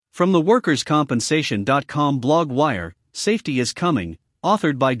From the workerscompensation.com blog Wire, Safety is Coming,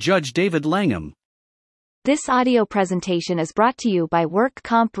 authored by Judge David Langham. This audio presentation is brought to you by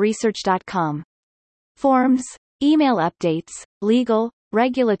WorkCompResearch.com. Forms, email updates, legal,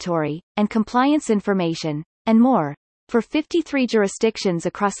 regulatory, and compliance information, and more, for 53 jurisdictions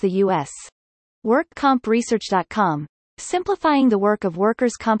across the U.S. WorkCompResearch.com, simplifying the work of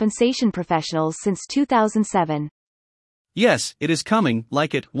workers' compensation professionals since 2007. Yes, it is coming,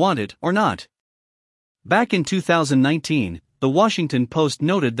 like it, want it, or not. Back in 2019, The Washington Post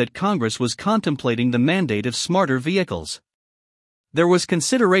noted that Congress was contemplating the mandate of smarter vehicles. There was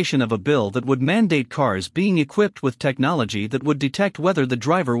consideration of a bill that would mandate cars being equipped with technology that would detect whether the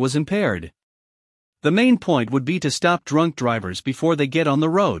driver was impaired. The main point would be to stop drunk drivers before they get on the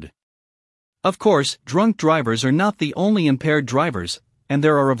road. Of course, drunk drivers are not the only impaired drivers, and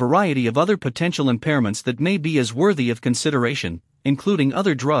there are a variety of other potential impairments that may be as worthy of consideration, including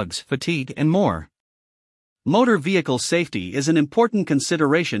other drugs, fatigue, and more. Motor vehicle safety is an important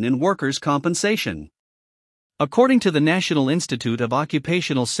consideration in workers' compensation. According to the National Institute of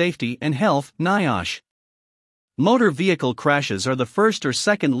Occupational Safety and Health, NIOSH, motor vehicle crashes are the first or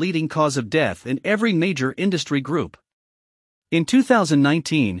second leading cause of death in every major industry group. In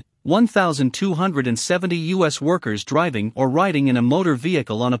 2019, 1,270 U.S. workers driving or riding in a motor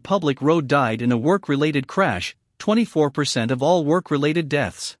vehicle on a public road died in a work-related crash, 24% of all work-related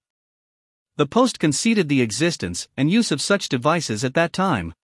deaths. The Post conceded the existence and use of such devices at that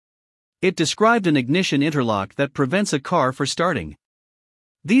time. It described an ignition interlock that prevents a car from starting.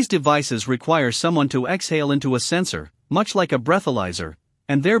 These devices require someone to exhale into a sensor, much like a breathalyzer,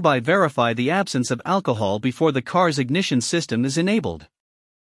 and thereby verify the absence of alcohol before the car's ignition system is enabled.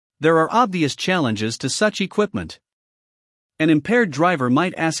 There are obvious challenges to such equipment. An impaired driver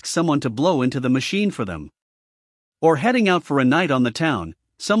might ask someone to blow into the machine for them. Or heading out for a night on the town,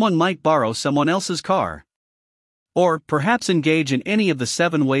 someone might borrow someone else's car. Or perhaps engage in any of the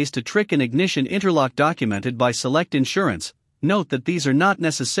 7 ways to trick an ignition interlock documented by Select Insurance. Note that these are not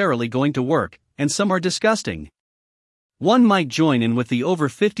necessarily going to work, and some are disgusting. One might join in with the over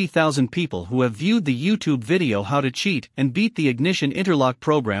 50,000 people who have viewed the YouTube video How to Cheat and Beat the Ignition Interlock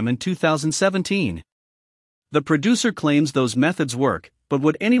program in 2017. The producer claims those methods work, but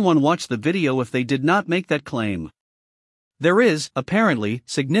would anyone watch the video if they did not make that claim? There is, apparently,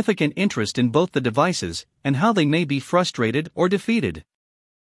 significant interest in both the devices and how they may be frustrated or defeated.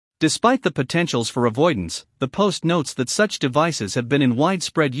 Despite the potentials for avoidance, the Post notes that such devices have been in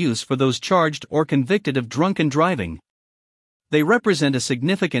widespread use for those charged or convicted of drunken driving. They represent a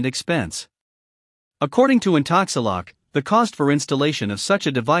significant expense. According to Intoxilock, the cost for installation of such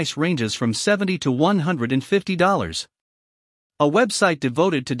a device ranges from $70 to $150. A website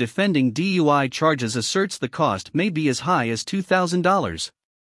devoted to defending DUI charges asserts the cost may be as high as $2,000.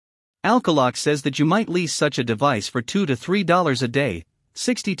 Alcalock says that you might lease such a device for $2 to $3 a day,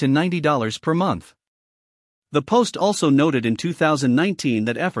 $60 to $90 per month. The Post also noted in 2019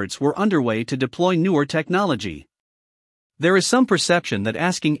 that efforts were underway to deploy newer technology. There is some perception that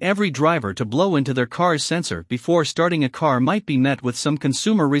asking every driver to blow into their car's sensor before starting a car might be met with some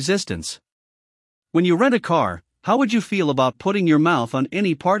consumer resistance. When you rent a car, how would you feel about putting your mouth on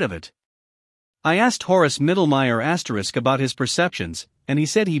any part of it? I asked Horace Mittelmeier about his perceptions, and he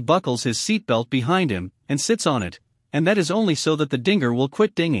said he buckles his seatbelt behind him and sits on it, and that is only so that the dinger will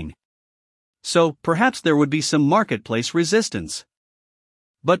quit dinging. So, perhaps there would be some marketplace resistance.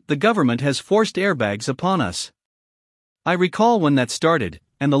 But the government has forced airbags upon us. I recall when that started,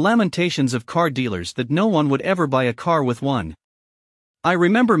 and the lamentations of car dealers that no one would ever buy a car with one. I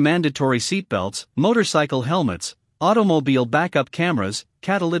remember mandatory seatbelts, motorcycle helmets, automobile backup cameras,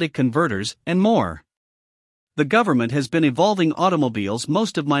 catalytic converters, and more. The government has been evolving automobiles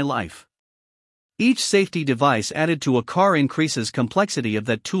most of my life. Each safety device added to a car increases complexity of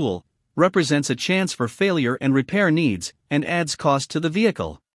that tool, represents a chance for failure and repair needs, and adds cost to the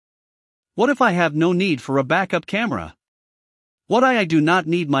vehicle. What if I have no need for a backup camera? What I do not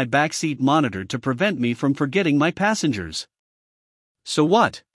need my backseat monitored to prevent me from forgetting my passengers. So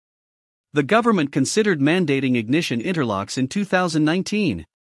what? The government considered mandating ignition interlocks in 2019.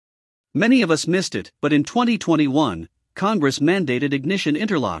 Many of us missed it, but in 2021, Congress mandated ignition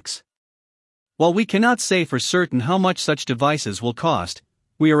interlocks. While we cannot say for certain how much such devices will cost,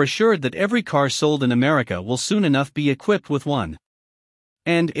 we are assured that every car sold in America will soon enough be equipped with one.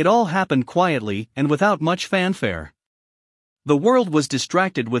 And it all happened quietly and without much fanfare. The world was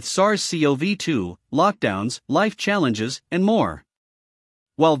distracted with SARS-CoV-2, lockdowns, life challenges, and more.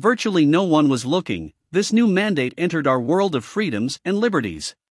 While virtually no one was looking, this new mandate entered our world of freedoms and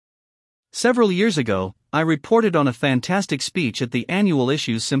liberties. Several years ago, I reported on a fantastic speech at the annual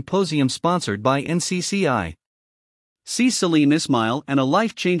Issues Symposium sponsored by NCCI. See Salim Ismail and a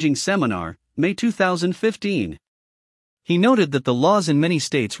life-changing seminar, May 2015. He noted that the laws in many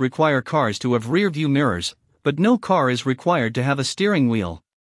states require cars to have rear-view mirrors, but no car is required to have a steering wheel.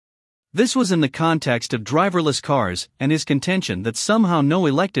 This was in the context of driverless cars, and his contention that somehow no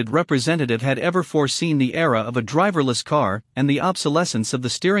elected representative had ever foreseen the era of a driverless car and the obsolescence of the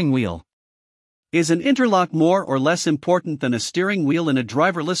steering wheel. Is an interlock more or less important than a steering wheel in a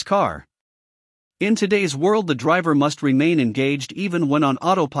driverless car? In today's world, the driver must remain engaged even when on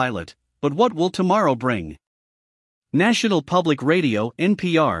autopilot, but what will tomorrow bring? National Public Radio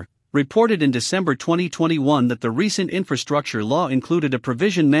 (NPR) reported in December 2021 that the recent infrastructure law included a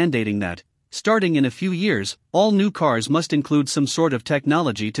provision mandating that, starting in a few years, all new cars must include some sort of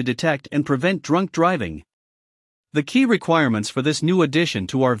technology to detect and prevent drunk driving. The key requirements for this new addition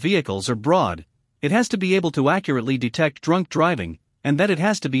to our vehicles are broad. It has to be able to accurately detect drunk driving, and that it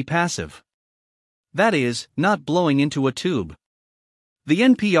has to be passive. That is, not blowing into a tube. The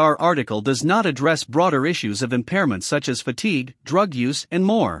NPR article does not address broader issues of impairment such as fatigue, drug use, and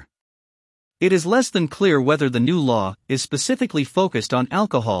more. It is less than clear whether the new law is specifically focused on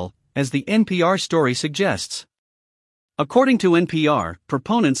alcohol, as the NPR story suggests. According to NPR,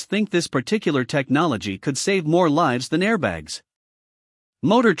 proponents think this particular technology could save more lives than airbags.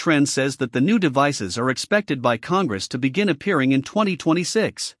 Motor Trend says that the new devices are expected by Congress to begin appearing in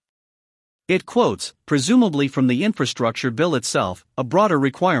 2026. It quotes, presumably from the infrastructure bill itself, a broader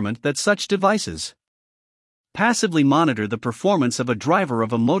requirement that such devices passively monitor the performance of a driver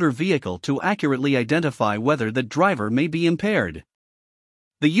of a motor vehicle to accurately identify whether that driver may be impaired.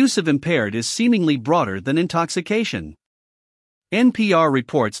 The use of impaired is seemingly broader than intoxication. NPR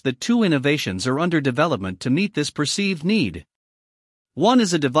reports that two innovations are under development to meet this perceived need. One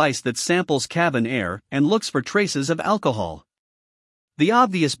is a device that samples cabin air and looks for traces of alcohol. The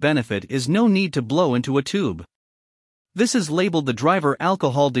obvious benefit is no need to blow into a tube. This is labeled the Driver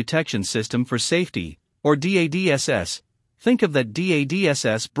Alcohol Detection System for Safety, or DADSS. Think of that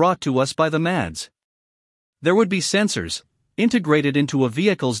DADSS brought to us by the MADS. There would be sensors integrated into a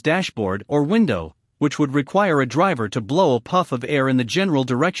vehicle's dashboard or window, which would require a driver to blow a puff of air in the general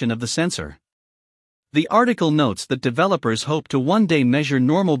direction of the sensor. The article notes that developers hope to one day measure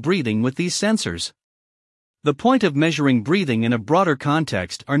normal breathing with these sensors. The point of measuring breathing in a broader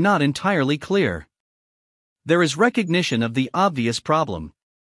context are not entirely clear. There is recognition of the obvious problem.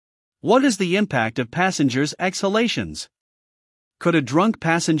 What is the impact of passengers' exhalations? Could a drunk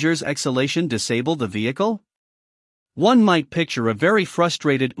passenger's exhalation disable the vehicle? One might picture a very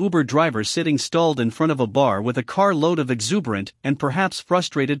frustrated Uber driver sitting stalled in front of a bar with a car load of exuberant and perhaps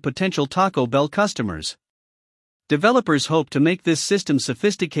frustrated potential Taco Bell customers. Developers hope to make this system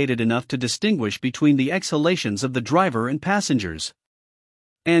sophisticated enough to distinguish between the exhalations of the driver and passengers.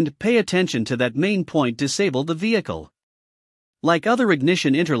 And, pay attention to that main point, disable the vehicle. Like other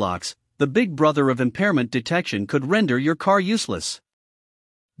ignition interlocks, the big brother of impairment detection could render your car useless.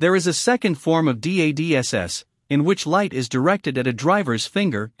 There is a second form of DADSS, in which light is directed at a driver's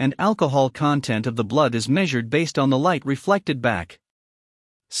finger and alcohol content of the blood is measured based on the light reflected back.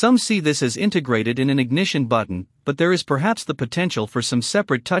 Some see this as integrated in an ignition button, but there is perhaps the potential for some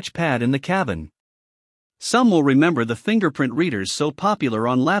separate touchpad in the cabin. Some will remember the fingerprint readers so popular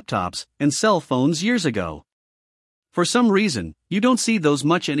on laptops and cell phones years ago. For some reason, you don't see those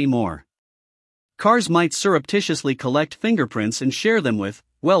much anymore. Cars might surreptitiously collect fingerprints and share them with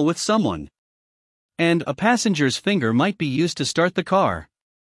someone. And a passenger's finger might be used to start the car.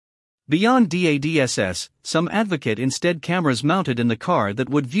 Beyond DADSS, some advocate instead cameras mounted in the car that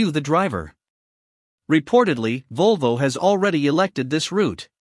would view the driver. Reportedly, Volvo has already elected this route.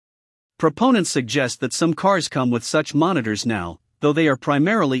 Proponents suggest that some cars come with such monitors now, though they are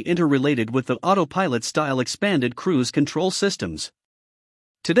primarily interrelated with the autopilot-style expanded cruise control systems.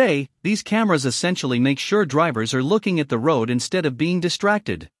 Today, these cameras essentially make sure drivers are looking at the road instead of being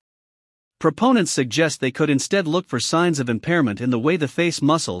distracted. Proponents suggest they could instead look for signs of impairment in the way the face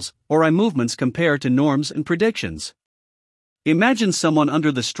muscles or eye movements compare to norms and predictions. Imagine someone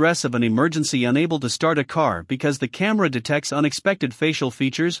under the stress of an emergency unable to start a car because the camera detects unexpected facial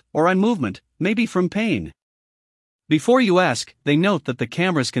features or eye movement, maybe from pain. Before you ask, they note that the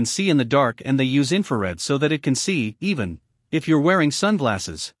cameras can see in the dark and they use infrared so that it can see, even if you're wearing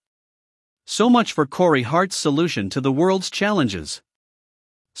sunglasses. So much for Corey Hart's solution to the world's challenges.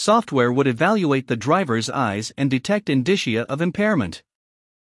 Software would evaluate the driver's eyes and detect indicia of impairment.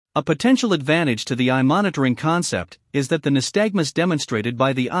 A potential advantage to the eye monitoring concept is that the nystagmus demonstrated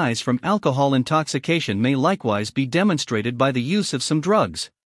by the eyes from alcohol intoxication may likewise be demonstrated by the use of some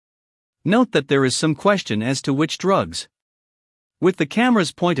drugs. Note that there is some question as to which drugs. With the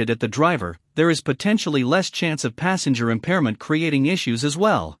cameras pointed at the driver, there is potentially less chance of passenger impairment creating issues as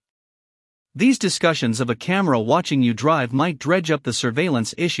well. These discussions of a camera watching you drive might dredge up the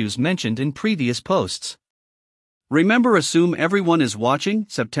surveillance issues mentioned in previous posts. Remember Assume Everyone is Watching,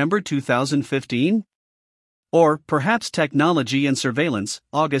 September 2015? Or, perhaps Technology and Surveillance,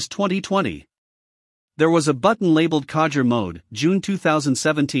 August 2020. There was a button labeled Codger Mode, June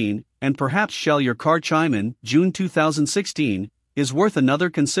 2017, and perhaps Shall Your Car Chime In, June 2016, is worth another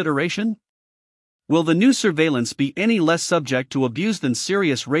consideration? Will the new surveillance be any less subject to abuse than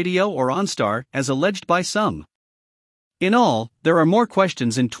Sirius Radio or OnStar, as alleged by some? In all, there are more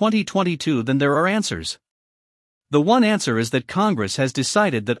questions in 2022 than there are answers. The one answer is that Congress has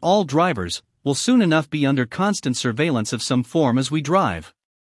decided that all drivers will soon enough be under constant surveillance of some form as we drive.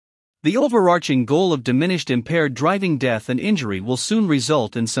 The overarching goal of diminished impaired driving death and injury will soon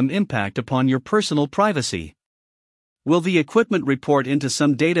result in some impact upon your personal privacy. Will the equipment report into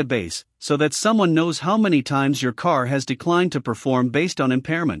some database, so that someone knows how many times your car has declined to perform based on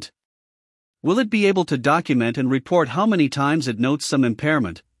impairment? Will it be able to document and report how many times it notes some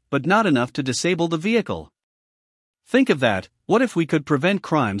impairment, but not enough to disable the vehicle? Think of that. What if we could prevent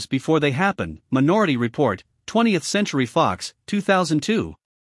crimes before they happen? Minority Report, 20th Century Fox, 2002.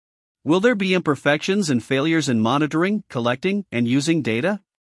 Will there be imperfections and failures in monitoring, collecting, and using data?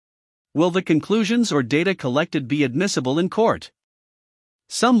 Will the conclusions or data collected be admissible in court?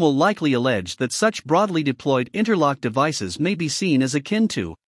 Some will likely allege that such broadly deployed interlock devices may be seen as akin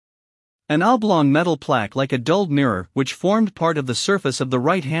to an oblong metal plaque like a dulled mirror which formed part of the surface of the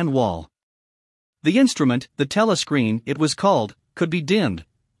right-hand wall. The instrument, the telescreen it was called, could be dimmed,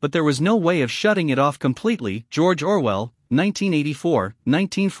 but there was no way of shutting it off completely. George Orwell, 1984,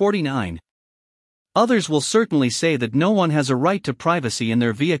 1949. Others will certainly say that no one has a right to privacy in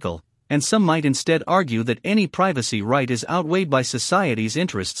their vehicle, and some might instead argue that any privacy right is outweighed by society's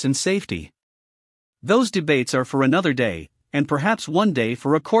interests in safety. Those debates are for another day, and perhaps one day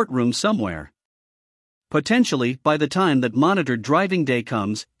for a courtroom somewhere. Potentially, by the time that monitored driving day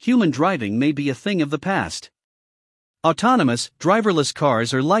comes, human driving may be a thing of the past. Autonomous, driverless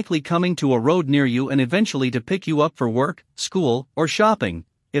cars are likely coming to a road near you and eventually to pick you up for work, school, or shopping,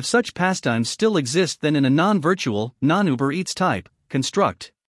 if such pastimes still exist then in a non-virtual, non-Uber Eats type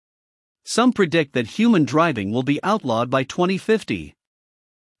construct. Some predict that human driving will be outlawed by 2050.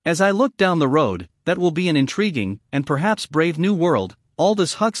 As I look down the road, that will be an intriguing, and perhaps brave new world,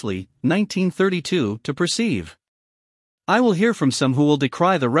 Aldous Huxley, 1932, to perceive. I will hear from some who will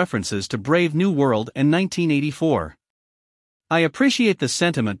decry the references to Brave New World and 1984. I appreciate the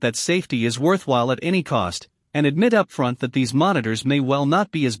sentiment that safety is worthwhile at any cost, and admit up front that these monitors may well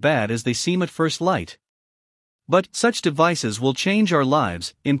not be as bad as they seem at first light. But such devices will change our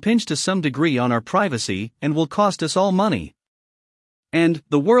lives, impinge to some degree on our privacy, and will cost us all money. And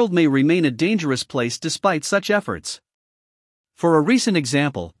the world may remain a dangerous place despite such efforts. For a recent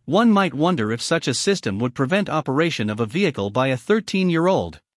example, one might wonder if such a system would prevent operation of a vehicle by a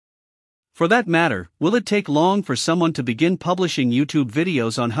 13-year-old. For that matter, will it take long for someone to begin publishing YouTube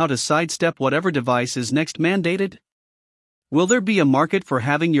videos on how to sidestep whatever device is next mandated? Will there be a market for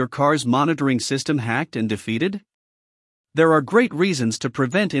having your car's monitoring system hacked and defeated? There are great reasons to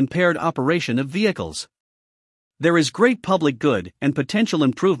prevent impaired operation of vehicles. There is great public good and potential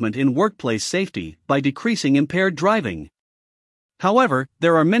improvement in workplace safety by decreasing impaired driving. However,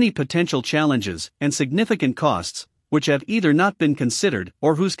 there are many potential challenges and significant costs, which have either not been considered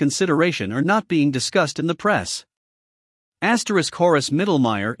or whose consideration are not being discussed in the press. Horace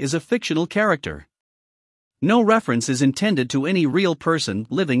Mittelmeier is a fictional character. No reference is intended to any real person,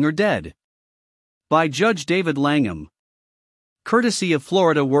 living or dead. By Judge David Langham. Courtesy of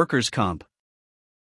Florida Workers' Comp.